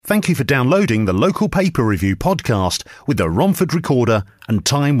Thank you for downloading the Local Paper Review podcast with the Romford Recorder and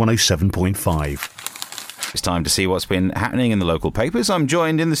Time 107.5. It's time to see what's been happening in the local papers. I'm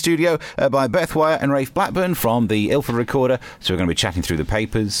joined in the studio by Beth Wyatt and Rafe Blackburn from the Ilford Recorder. So we're going to be chatting through the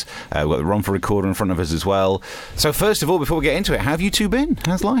papers. We've got the Romford Recorder in front of us as well. So first of all, before we get into it, how have you two been?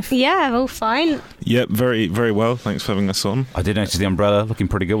 How's life? Yeah, all fine. Yep, very, very well. Thanks for having us on. I did notice the umbrella looking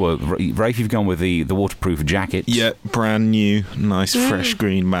pretty good. Well, Rafe, you've gone with the waterproof jacket. Yeah, brand new, nice, fresh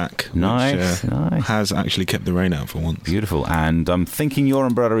green back. Nice, which, nice. Has actually kept the rain out for once. Beautiful. And I'm thinking your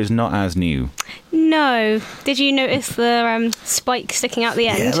umbrella is not as new. No. Did you notice the spike sticking out the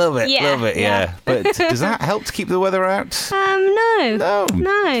end? Yeah, a little bit, yeah. But does that help to keep the weather out? No.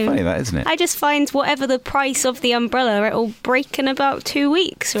 Funny that, isn't it? I just find whatever the price of the umbrella, it'll break in about 2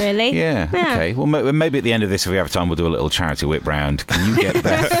 weeks, really. Yeah. Okay. Well, maybe at the end of this, if we have time, we'll do a little charity whip round. Can you get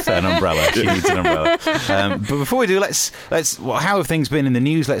Beth an umbrella? She needs an umbrella. But before we do, let's. How have things been in the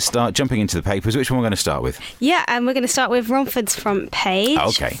news? Let's start jumping into the papers. Which one we're going to start with? Yeah, and we're going to start with Romford's front page.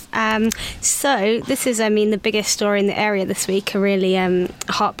 Okay. So this is, the biggest story in the area this week, a really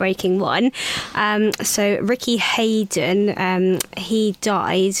heartbreaking one. So Ricky Hayden, he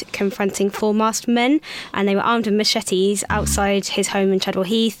died confronting four masked men, and they were armed with machetes outside his home in Chadwell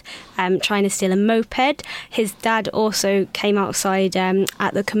Heath, trying to steal a moped. His dad also came outside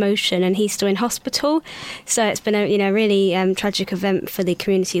at the commotion, and he's still in hospital. So it's been a really tragic event for the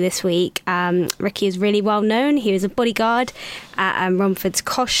community this week. Ricky is really well known. He was a bodyguard at Romford's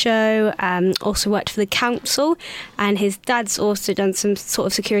Cosh Show, also worked for the council, and his dad's also done some sort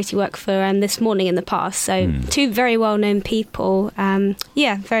of security work for This Morning in the past. So two very well-known people.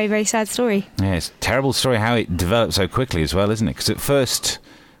 Very, very sad story. Yeah, it's a terrible story how it developed so quickly as well, isn't it? Because at first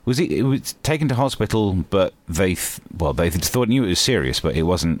it was taken to hospital, but they thought knew it was serious, but it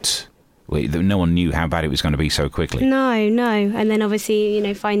wasn't. No one knew how bad it was going to be so quickly. No. And then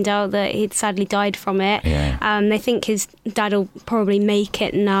obviously, find out that he'd sadly died from it. Yeah. They think his dad will probably make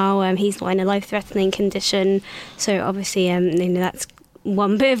it now. He's not in a life-threatening condition. So obviously, that's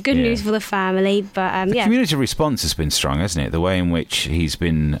one bit of good news for the family. But the community response has been strong, hasn't it? The way in which he's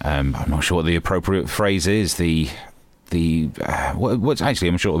been, I'm not sure what the appropriate phrase is, what's actually,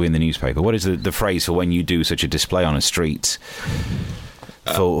 I'm sure it'll be in the newspaper. What is the phrase for when you do such a display on a street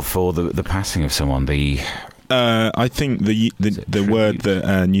for the passing of someone? I think the word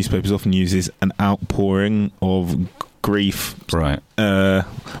that newspapers often use is an outpouring of grief. Right.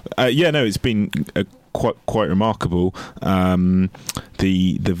 It's been quite remarkable. The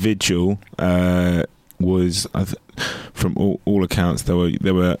vigil was, from all accounts, there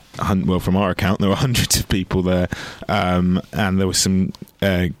were from our account there were hundreds of people there, and there were some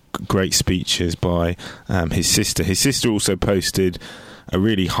great speeches by his sister. His sister also posted a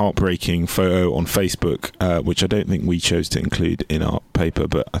really heartbreaking photo on Facebook, which I don't think we chose to include in our paper,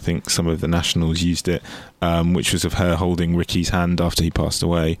 but I think some of the nationals used it, which was of her holding Ricky's hand after he passed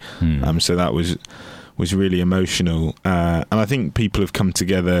away. So that was really emotional, and I think people have come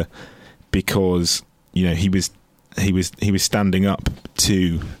together because he was standing up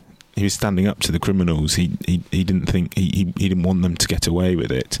to the criminals. He didn't think he didn't want them to get away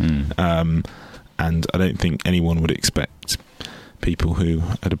with it, and I don't think anyone would expect people who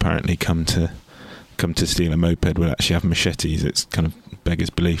had apparently come to steal a moped would actually have machetes. It's kind of beggars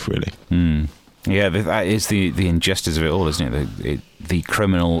belief, really. Yeah, that is the injustice of it all, isn't it? The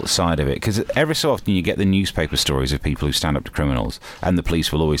criminal side of it. Because every so often you get the newspaper stories of people who stand up to criminals, and the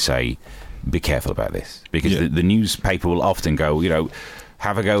police will always say, be careful about this. Because the newspaper will often go,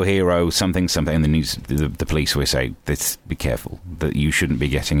 have a go, hero, something, and the police always say, be careful, that you shouldn't be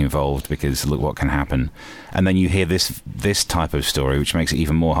getting involved because look what can happen. And then you hear this type of story, which makes it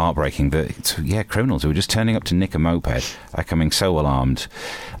even more heartbreaking, that, criminals who are just turning up to nick a moped are coming so alarmed.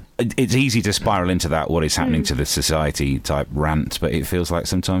 It's easy to spiral into that, what is happening to the society type rant, but it feels like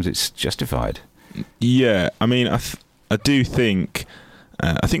sometimes it's justified. Yeah, I do think...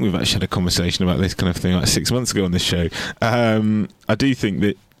 I think we've actually had a conversation about this kind of thing like 6 months ago on this show. I do think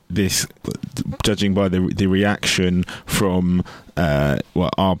that this, judging by the reaction from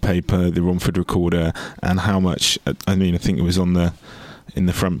our paper, the Romford Recorder, and how much, I think it was in the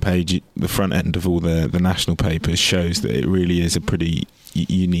front page, the front end of all the national papers, shows that it really is a pretty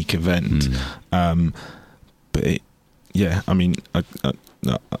unique event. But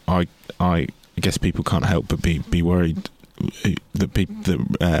I guess people can't help but be worried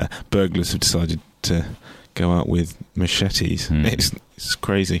that burglars have decided to go out with machetes. It's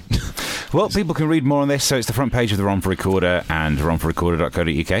crazy. Well, people can read more on this, so it's the front page of the Romford Recorder and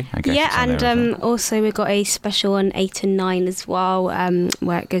romfordrecorder.co.uk. Yeah, and also we've got a special on 8 and 9 as well,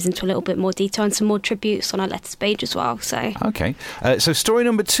 where it goes into a little bit more detail and some more tributes on our letters page as well. So Okay. So story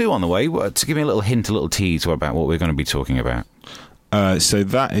number 2 on the way. To give me a little hint, a little tease about what we're going to be talking about. So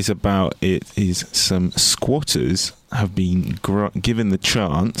that is about some squatters have been given the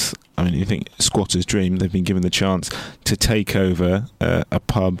chance. I mean, you think squatters' dream? They've been given the chance to take over a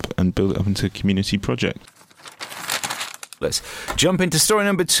pub and build it up into a community project. Let's jump into story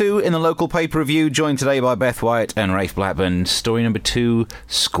number 2 in the local paper review, joined today by Beth White and Rafe Blackburn. Story number 2,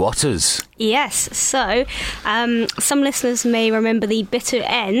 squatters. yes, so some listeners may remember the Bitter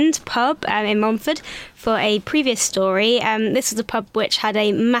End pub in Romford for a previous story. This was a pub which had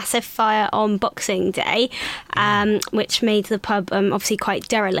a massive fire on Boxing Day, which made the pub obviously quite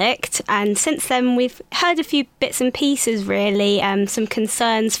derelict. And since then, we've heard a few bits and pieces, really. Some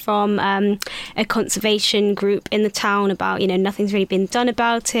concerns from a conservation group in the town about, nothing's really been done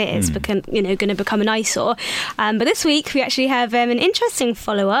about it. It's become, going to become an eyesore. But this week, we actually have an interesting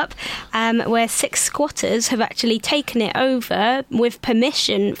follow-up where 6 squatters have actually taken it over with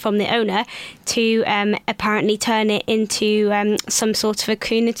permission from the owner to apparently turn it into some sort of a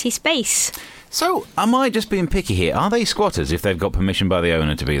community space. So, am I just being picky here? Are they squatters if they've got permission by the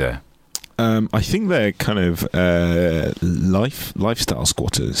owner to be there? I think they're kind of lifestyle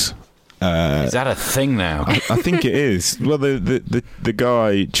squatters. Is that a thing now? I think it is. Well, the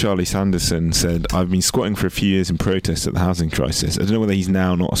guy, Charlie Sanderson, said, I've been squatting for a few years in protest at the housing crisis. I don't know whether he's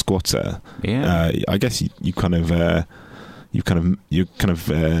now not a squatter. Yeah. I guess you kind of I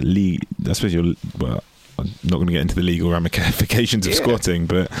suppose you're, well, I'm not going to get into the legal ramifications of squatting,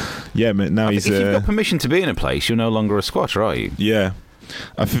 but yeah, now if you've got permission to be in a place, you're no longer a squatter, are you? Yeah.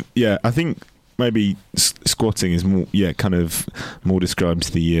 I think maybe squatting is more, kind of more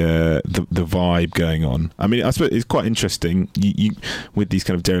describes the vibe going on. I mean, I suppose it's quite interesting. You with these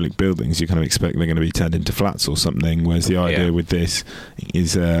kind of derelict buildings, you kind of expect they're going to be turned into flats or something. Whereas the idea with this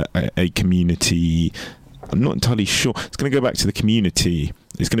is a community. I'm not entirely sure. It's going to go back to the community.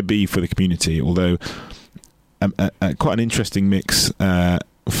 It's going to be for the community, although quite an interesting mix.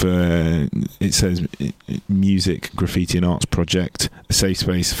 For it says music, graffiti and arts project, a safe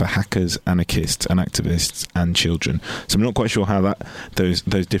space for hackers, anarchists and activists and children. So I'm not quite sure how those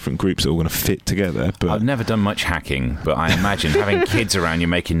different groups are all going to fit together. But I've never done much hacking, but I imagine having kids around you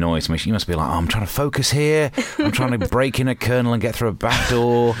making noise, you must be like, I'm trying to focus here, I'm trying to break in a kernel and get through a back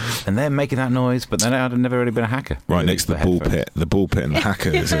door, and they're making that noise, but then I've never really been a hacker. Right next to the ball pit and the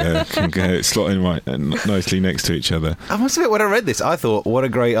hackers can go slot in right nicely next to each other. I must admit, when I read this, I thought, what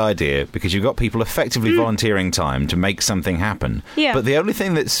a great idea, because you've got people effectively volunteering time to make something happen. Yeah. But the only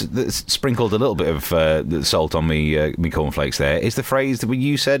thing that's sprinkled a little bit of salt on me cornflakes there is the phrase that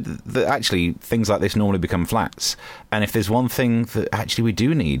you said that actually things like this normally become flats. And if there's one thing that actually we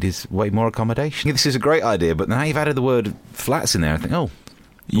do need is way more accommodation. This is a great idea, but now you've added the word flats in there. I think, would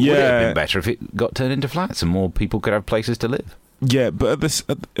it have been better if it got turned into flats and more people could have places to live? Yeah, but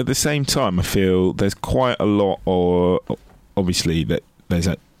at the same time, I feel there's quite a lot, or obviously that there's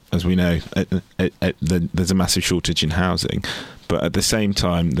as we know, there's a massive shortage in housing, but at the same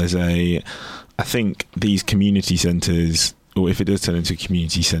time, I think these community centres, or if it does turn into a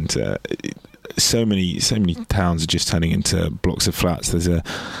community centre, so many towns are just turning into blocks of flats. There's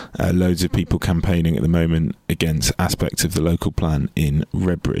loads of people campaigning at the moment against aspects of the local plan in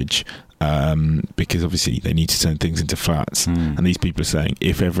Redbridge. Because obviously they need to turn things into flats, and these people are saying,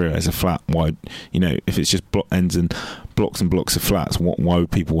 if ever there's a flat, why, if it's just ends and blocks of flats, why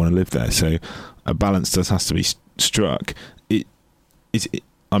would people want to live there? So a balance has to be struck.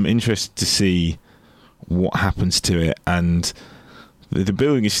 I'm interested to see what happens to it, and the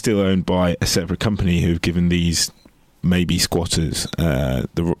building is still owned by a separate company who've given these maybe squatters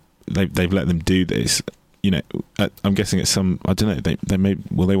they've let them do this. I'm guessing it's I don't know,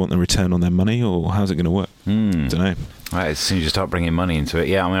 will they want the return on their money, or how's it going to work? I don't know. Right, as soon as you start bringing money into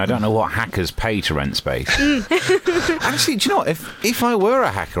it, I mean, I don't know what hackers pay to rent space. Actually, do you know what? If I were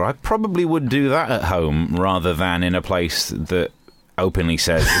a hacker, I probably would do that at home rather than in a place that openly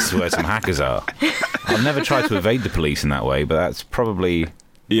says this is where some hackers are. I've never tried to evade the police in that way, but that's probably...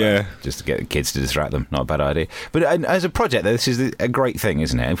 Yeah. Just to get the kids to distract them. Not a bad idea. But as a project, this is a great thing,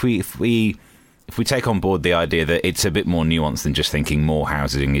 isn't it? If we take on board the idea that it's a bit more nuanced than just thinking more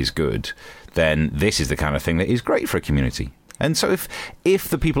housing is good, then this is the kind of thing that is great for a community. And so if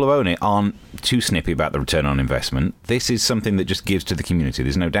the people who own it aren't too snippy about the return on investment, this is something that just gives to the community.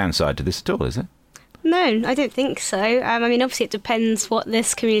 There's no downside to this at all, is there? No, I don't think so. I mean, obviously it depends what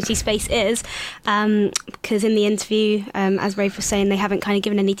this community space is, because in the interview, as Rafe was saying, they haven't kind of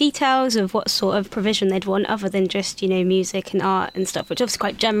given any details of what sort of provision they'd want other than just, music and art and stuff, which is obviously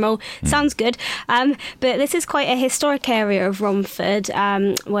quite general. Sounds good. But this is quite a historic area of Romford,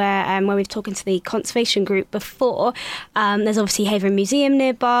 where we've talked to the conservation group before. There's obviously Havering Museum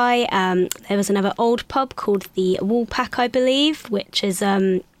nearby. There was another old pub called the Woolpack, I believe, which is...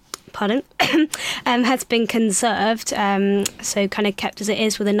 has been conserved, so kind of kept as it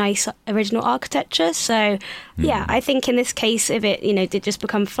is with a nice original architecture. So, yeah, I think in this case, if it, did just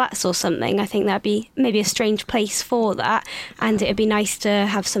become flats or something, I think that'd be maybe a strange place for that, and it'd be nice to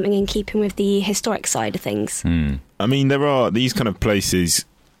have something in keeping with the historic side of things. I mean, there are these kind of places,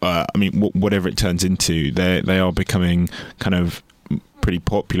 whatever it turns into, they are becoming kind of pretty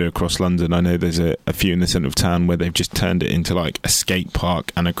popular across London. I know there's a few in the centre of town where they've just turned it into like a skate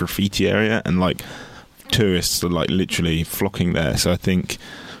park and a graffiti area, and like tourists are like literally flocking there. So I think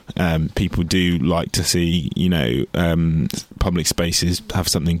people do like to see public spaces have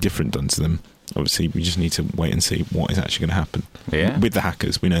something different done to them. Obviously, we just need to wait and see what is actually going to happen. Yeah, with the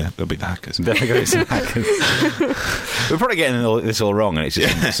hackers, we know there'll be the hackers. Definitely going to be some hackers. We're probably getting this all wrong, and it's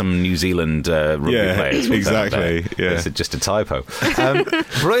just some New Zealand rugby players. Exactly. Yeah, it's just a typo.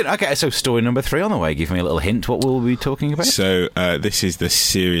 Brilliant. Okay, so story number 3 on the way. Give me a little hint. What will we be talking about? So this is the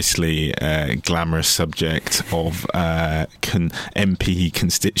seriously glamorous subject of MP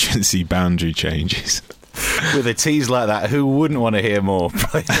constituency boundary changes. With a tease like that, who wouldn't want to hear more?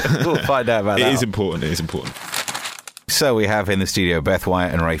 We'll find out about that. It is important. So we have in the studio Beth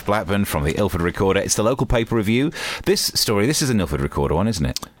Wyatt and Rafe Blackburn from the Ilford Recorder. It's the local paper review. This is an Ilford Recorder one, isn't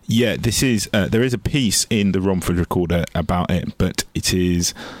it? Yeah, this is. There is a piece in the Romford Recorder about it, but it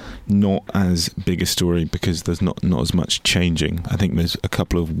is not as big a story because there's not as much changing. I think there's a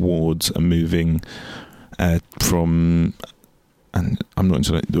couple of wards are moving from... And I'm not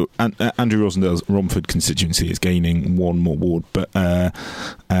into it. Andrew Rosendale's Romford constituency is gaining one more ward, but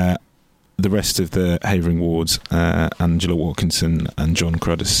the rest of the Havering wards, Angela Watkinson and John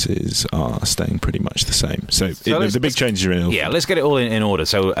Cruddas are staying pretty much the same. So the big changes are in Ilford. Yeah, let's get it all in order.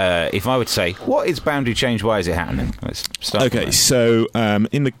 So if I would say, what is boundary change? Why is it happening? Let's start. Okay, so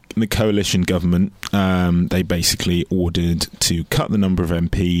in the coalition government, they basically ordered to cut the number of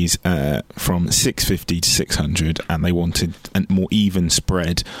MPs from 650 to 600, and they wanted a more even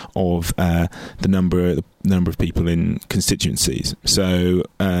spread of the number of people in constituencies. So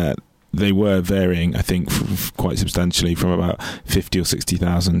they were varying, I think, quite substantially from about 50 or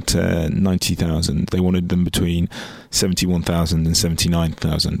 60,000 to 90,000. They wanted them between 71,000 and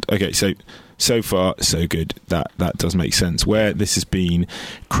 79,000. Okay, so far, so good. That does make sense. Where this has been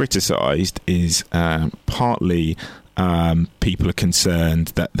criticised is partly people are concerned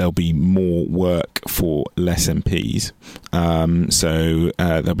that there'll be more work for less MPs. So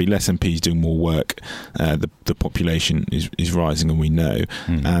there'll be less MPs doing more work. The population is rising, and we know.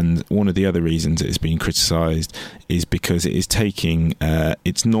 And one of the other reasons it's being criticised is because it is taking...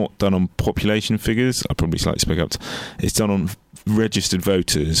 it's not done on population figures. I probably slightly spoke up. It's done on registered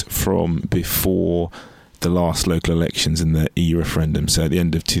voters from before the last local elections and the EU referendum, so at the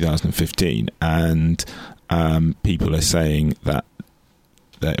end of 2015. And people are saying that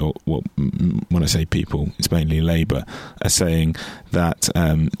when I say people, it's mainly Labour, are saying that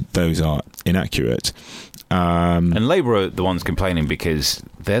those are inaccurate. And Labour are the ones complaining because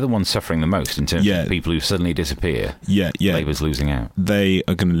they're the ones suffering the most in terms of people who suddenly disappear. Yeah. Labour's losing out. They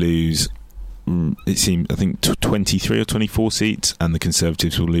are going to lose, it seems, I think 23 or 24 seats, and the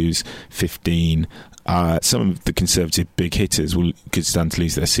Conservatives will lose 15. Some of the Conservative big hitters could stand to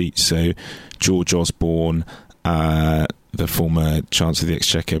lose their seats. So George Osborne, the former Chancellor of the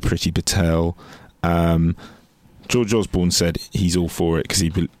Exchequer, Priti Patel. George Osborne said he's all for it because he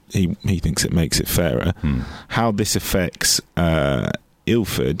thinks it makes it fairer. How this affects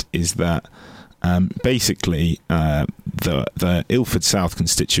Ilford is that basically the Ilford South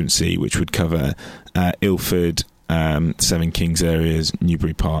constituency, which would cover Ilford, Seven Kings areas,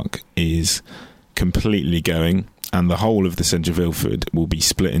 Newbury Park, is completely going, and the whole of the centre of Ilford will be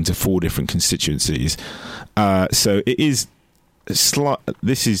split into 4 different constituencies. So it is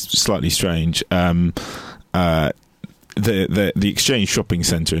this is slightly strange. The Exchange Shopping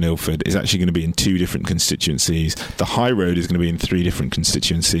Centre in Ilford is actually going to be in 2 different constituencies. The High Road is going to be in 3 different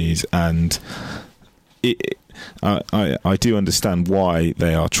constituencies, and I do understand why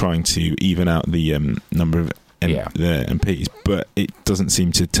they are trying to even out the number of the MPs, but it doesn't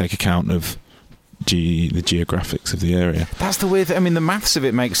seem to take account of the geographics of the area. That's the weird thing. I mean, the maths of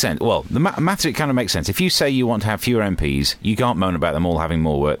it makes sense. Well, the maths of it kind of makes sense. If you say you want to have fewer MPs, you can't moan about them all having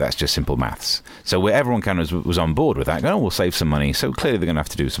more work. That's just simple maths. So where everyone kind of was on board with that, going, oh, we'll save some money. So clearly they're going to have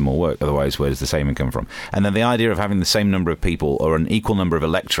to do some more work. Otherwise, where does the saving come from? And then the idea of having the same number of people or an equal number of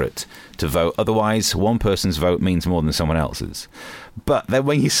electorate to vote. Otherwise, one person's vote means more than someone else's. But then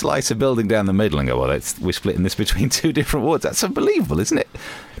when you slice a building down the middle and go, well, we're splitting this between two different wards, that's unbelievable, isn't it?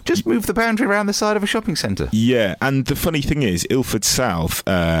 Just move the boundary around the side of a shopping centre. Yeah, and the funny thing is, Ilford South,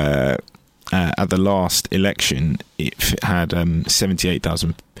 at the last election, it had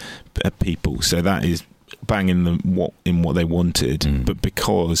 78,000 people. So that is bang in what they wanted. But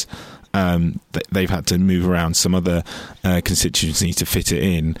because they've had to move around some other constituencies to fit it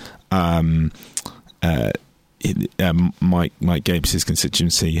in, Mike Gapes'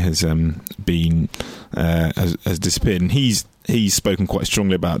 constituency has disappeared, and he's spoken quite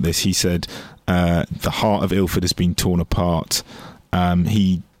strongly about this. He said the heart of Ilford has been torn apart.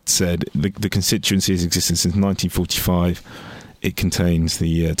 He said the constituency has existed since 1945. It contains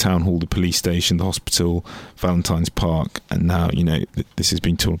the town hall, the police station, the hospital, Valentine's Park, and now, this has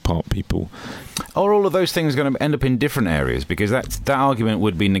been torn apart, people. Are all of those things going to end up in different areas? Because that argument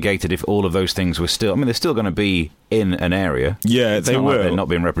would be negated if all of those things were still... I mean, they're still going to be in an area. Yeah, it's they not will. Like they're not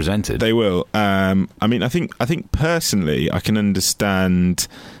being represented. They will. I mean, I think personally, I can understand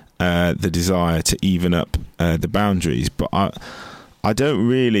the desire to even up the boundaries, but I don't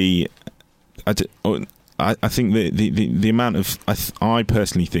really... I think the amount of... I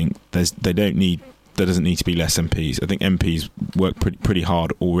personally think there doesn't need to be less MPs. I think MPs work pretty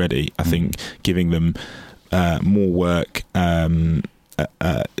hard already. I think giving them more work at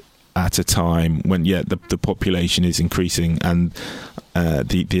a time when the population is increasing and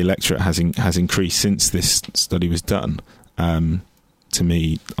the electorate has increased since this study was done. To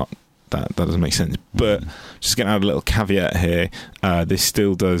me, that doesn't make sense. But just going to add a little caveat here.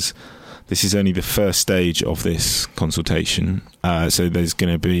 This is only the first stage of this consultation. So there's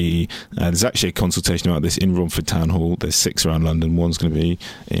going to be... there's actually a consultation about this in Romford Town Hall. There's 6 around London. One's going to be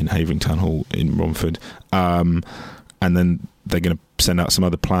in Havering Town Hall in Romford. And then they're going to send out some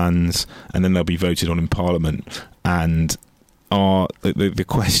other plans, and then they'll be voted on in Parliament. And the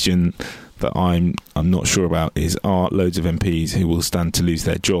question that I'm not sure about is, are loads of MPs who will stand to lose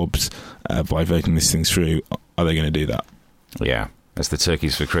their jobs by voting this thing through, are they going to do that? Yeah. That's the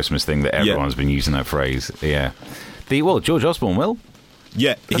turkeys for Christmas thing that everyone's been using that phrase. Yeah. George Osborne will.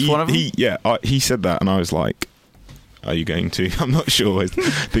 Yeah. That's one of them. He said that, and I was like, are you going to? I'm not sure. I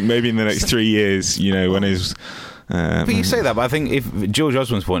think maybe in the next 3 years, when his... but you say that, but I think if George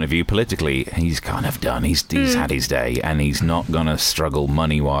Osborne's point of view, politically, he's kind of done. He's had his day, and he's not going to struggle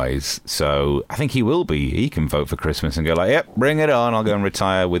money-wise. So I think he will be. He can vote for Christmas and go like, yep, bring it on. I'll go and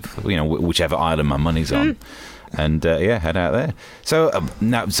retire with, whichever island my money's on. And head out there. So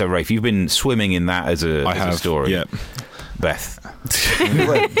Rafe, you've been swimming in that as a story. Yeah. Beth,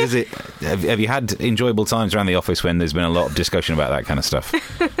 have you had enjoyable times around the office when there's been a lot of discussion about that kind of stuff?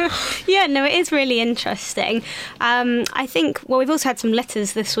 Yeah, no, it is really interesting. I think, we've also had some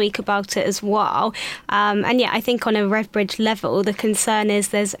letters this week about it as well. I think on a Redbridge level, the concern is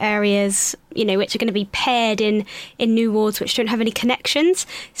there's areas, which are going to be paired in new wards which don't have any connections.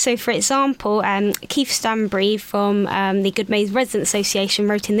 So, for example, Keith Stanbury from the Goodmayes Resident Association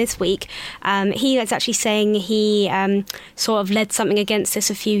wrote in this week. He was actually saying he sort of led something against this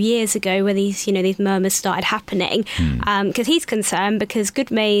a few years ago where these murmurs started happening. Because he's concerned because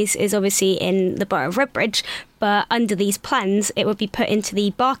Goodmayes is obviously in the borough of Redbridge, but under these plans, it would be put into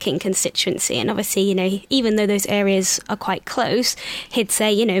the Barking constituency. And obviously, even though those areas are quite close, he'd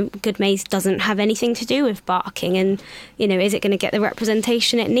say, Goodmayes doesn't have anything to do with Barking. And, is it going to get the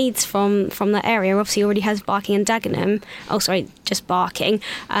representation it needs from that area? Obviously, it already has Barking and Dagenham. Oh, sorry, just Barking.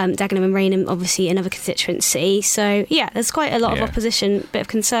 Dagenham and Rainham, obviously, another constituency. So, there's quite a lot of opposition, bit of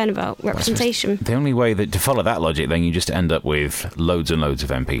concern about representation. The only way to follow that logic, then you just end up with loads and loads of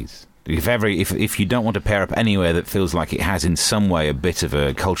MPs. If you don't want to pair up anywhere that feels like it has in some way a bit of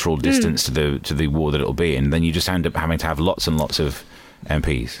a cultural distance to the ward that it'll be in, then you just end up having to have lots and lots of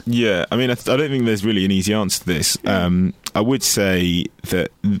MPs. Yeah, I mean, I don't think there's really an easy answer to this. I would say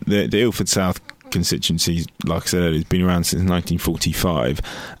that the Ilford South constituency, like I said earlier, has been around since 1945,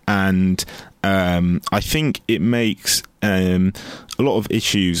 and I think it makes a lot of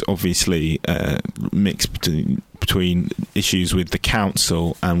issues obviously mixed between issues with the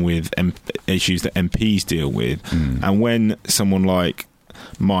council and with issues that MPs deal with. And when someone like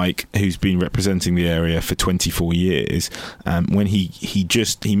Mike, who's been representing the area for 24 years, when he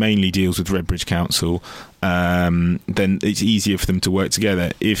mainly deals with Redbridge Council, then it's easier for them to work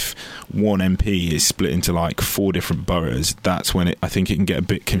together. If one MP is split into like 4 different boroughs, that's when I think it can get a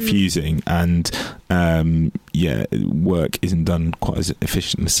bit confusing, and work isn't done quite as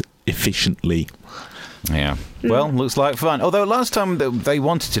efficiently. Yeah. Well, looks like fun. Although last time they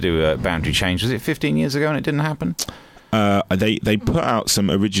wanted to do a boundary change, was it 15 years ago and it didn't happen? They put out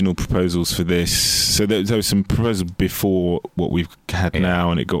some original proposals for this. So there was some proposals before what we've had now,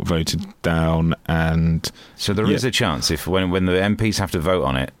 and it got voted down. And so there is a chance if when the MPs have to vote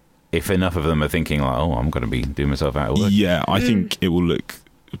on it, if enough of them are thinking like, "Oh, I'm going to be doing myself out of work." Yeah, I think it will look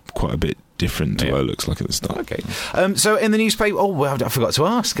quite a bit different to what it looks like at the start. Okay. So in the newspaper, I forgot to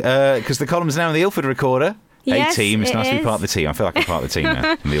ask, because the column's now in the Ilford Recorder. Yes, team. It's nice to be is. part of the team. I feel like I'm part of the team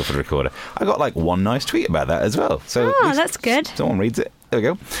now in the Ilford Recorder. I got like one nice tweet about that as well. So that's good. Someone reads it. There we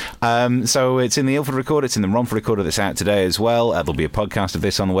go. So it's in the Ilford Recorder. It's in the Romford Recorder that's out today as well. There'll be a podcast of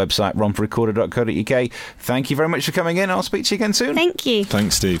this on the website, romfordrecorder.co.uk. Thank you very much for coming in. I'll speak to you again soon. Thank you.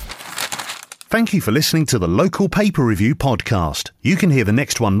 Thanks, Steve. Thank you for listening to the Local Paper Review podcast. You can hear the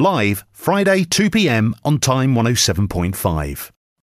next one live Friday 2 p.m. on Time 107.5.